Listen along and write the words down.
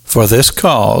For this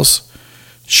cause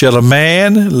shall a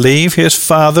man leave his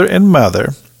father and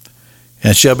mother,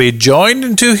 and shall be joined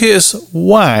unto his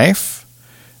wife,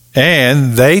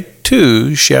 and they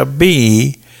two shall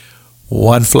be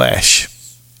one flesh.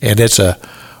 And it's a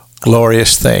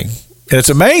glorious thing. And it's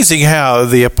amazing how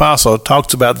the apostle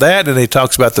talks about that, and he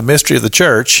talks about the mystery of the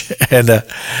church. And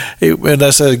I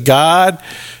said, God,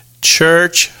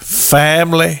 church,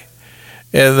 family,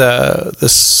 and the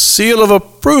seal of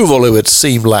approval, it would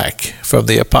seem like, from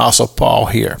the Apostle Paul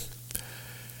here.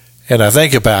 And I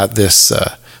think about this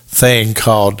thing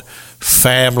called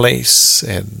families,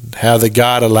 and how that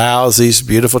God allows these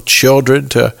beautiful children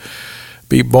to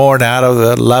be born out of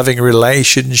a loving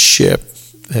relationship.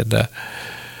 And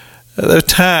there are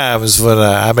times when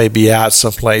I may be out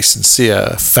someplace and see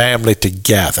a family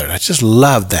together. I just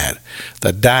love that,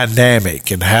 the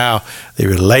dynamic and how they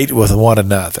relate with one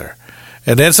another.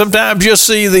 And then sometimes you'll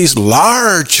see these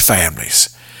large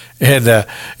families. And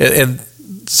in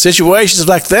situations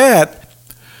like that,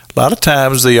 a lot of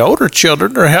times the older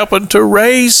children are helping to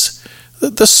raise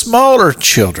the smaller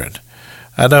children.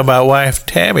 I know my wife,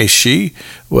 Tammy, she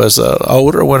was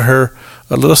older when her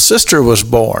little sister was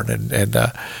born. And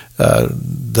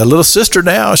the little sister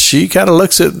now, she kind of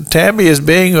looks at Tammy as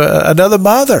being another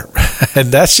mother.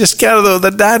 And that's just kind of the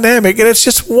dynamic. And it's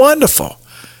just wonderful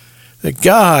that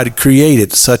God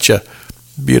created such a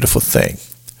beautiful thing.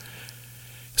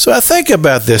 So I think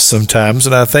about this sometimes,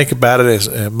 and I think about it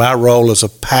as my role as a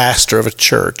pastor of a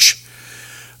church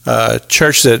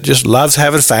that just loves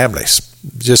having families.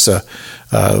 Just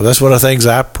that's one of the things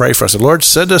I pray for. I said, Lord,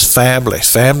 send us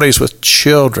families with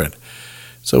children,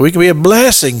 so we can be a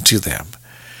blessing to them.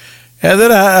 And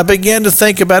then I began to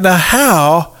think about, now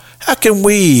how can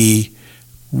we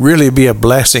really be a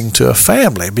blessing to a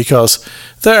family? Because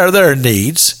there are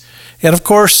needs. And of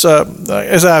course,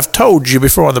 as I've told you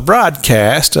before on the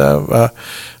broadcast,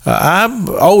 I'm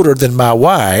older than my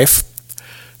wife,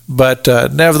 but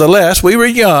nevertheless, we were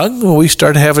young when we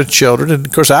started having children. And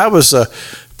of course, I was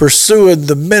pursuing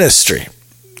the ministry.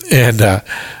 And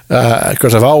of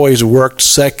course, I've always worked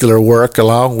secular work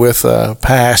along with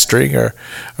pastoring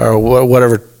or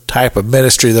whatever type of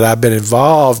ministry that I've been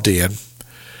involved in.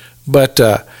 But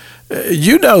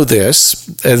you know this,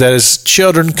 that as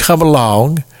children come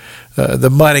along,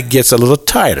 the money gets a little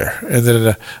tighter. And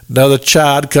then another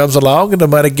child comes along and the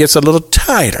money gets a little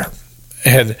tighter.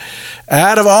 And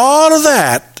out of all of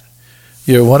that,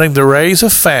 you're wanting to raise a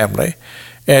family,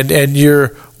 and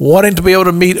you're wanting to be able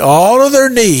to meet all of their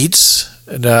needs.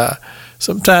 And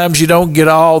sometimes you don't get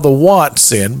all the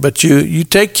wants in, but you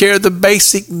take care of the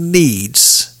basic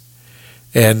needs.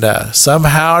 And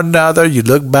somehow or another, you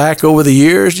look back over the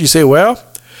years, you say, well,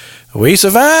 we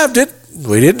survived it.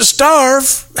 We didn't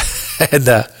starve. And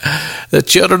the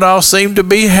children all seem to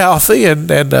be healthy, and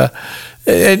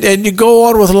you go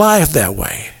on with life that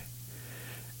way.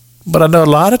 But I know a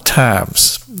lot of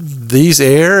times these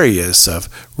areas of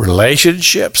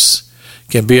relationships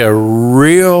can be a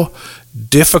real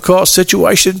difficult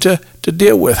situation to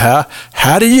deal with.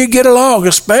 How do you get along,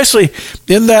 especially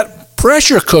in that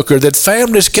pressure cooker that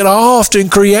families can often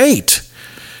create?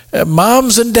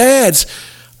 Moms and dads,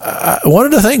 one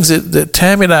of the things that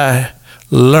Tammy and I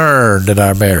learned in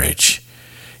our marriage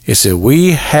is that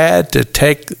we had to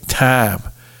take time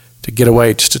to get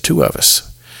away, just the two of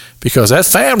us, because that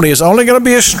family is only going to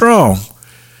be as strong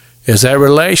as that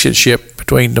relationship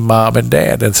between the mom and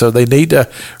dad. And so they need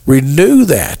to renew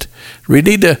that. We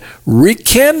need to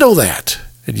rekindle that.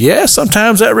 And yes,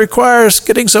 sometimes that requires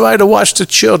getting somebody to watch the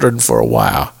children for a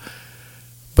while.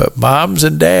 But moms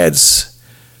and dads,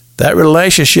 that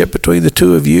relationship between the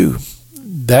two of you,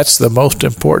 that's the most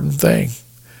important thing.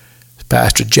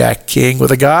 Pastor Jack King with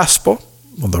the gospel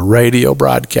on the radio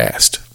broadcast.